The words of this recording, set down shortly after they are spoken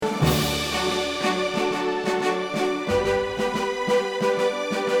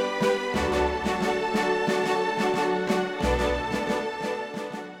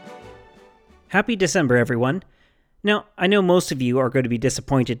Happy December, everyone. Now, I know most of you are going to be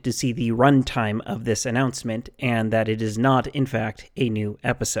disappointed to see the runtime of this announcement and that it is not, in fact, a new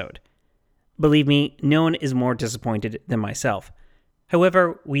episode. Believe me, no one is more disappointed than myself.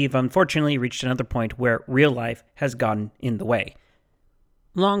 However, we've unfortunately reached another point where real life has gotten in the way.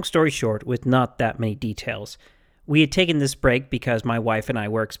 Long story short, with not that many details, we had taken this break because my wife and I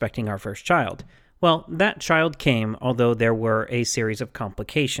were expecting our first child. Well, that child came, although there were a series of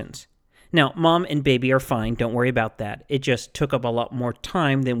complications. Now, mom and baby are fine, don't worry about that. It just took up a lot more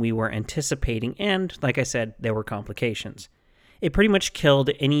time than we were anticipating, and, like I said, there were complications. It pretty much killed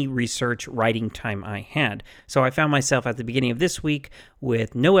any research writing time I had, so I found myself at the beginning of this week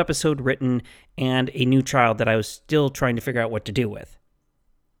with no episode written and a new child that I was still trying to figure out what to do with.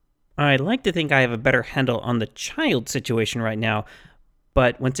 I'd like to think I have a better handle on the child situation right now,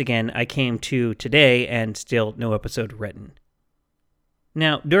 but once again, I came to today and still no episode written.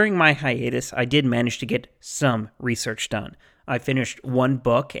 Now, during my hiatus, I did manage to get some research done. I finished one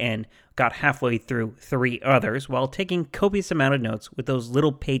book and got halfway through 3 others while taking copious amount of notes with those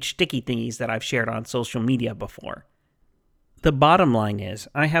little page sticky thingies that I've shared on social media before. The bottom line is,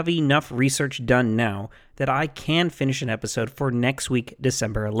 I have enough research done now that I can finish an episode for next week,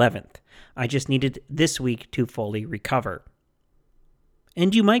 December 11th. I just needed this week to fully recover.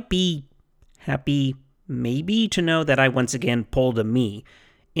 And you might be happy, maybe, to know that I once again pulled a me,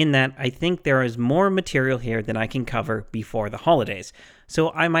 in that I think there is more material here than I can cover before the holidays,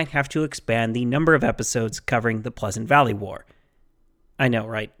 so I might have to expand the number of episodes covering the Pleasant Valley War. I know,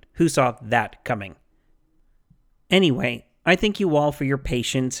 right? Who saw that coming? Anyway, I thank you all for your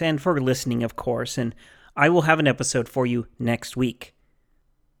patience and for listening, of course, and I will have an episode for you next week.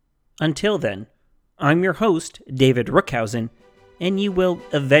 Until then, I'm your host, David Rookhausen, and you will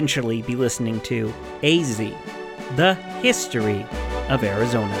eventually be listening to AZ, the History of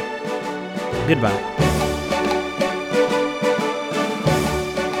Arizona. Goodbye.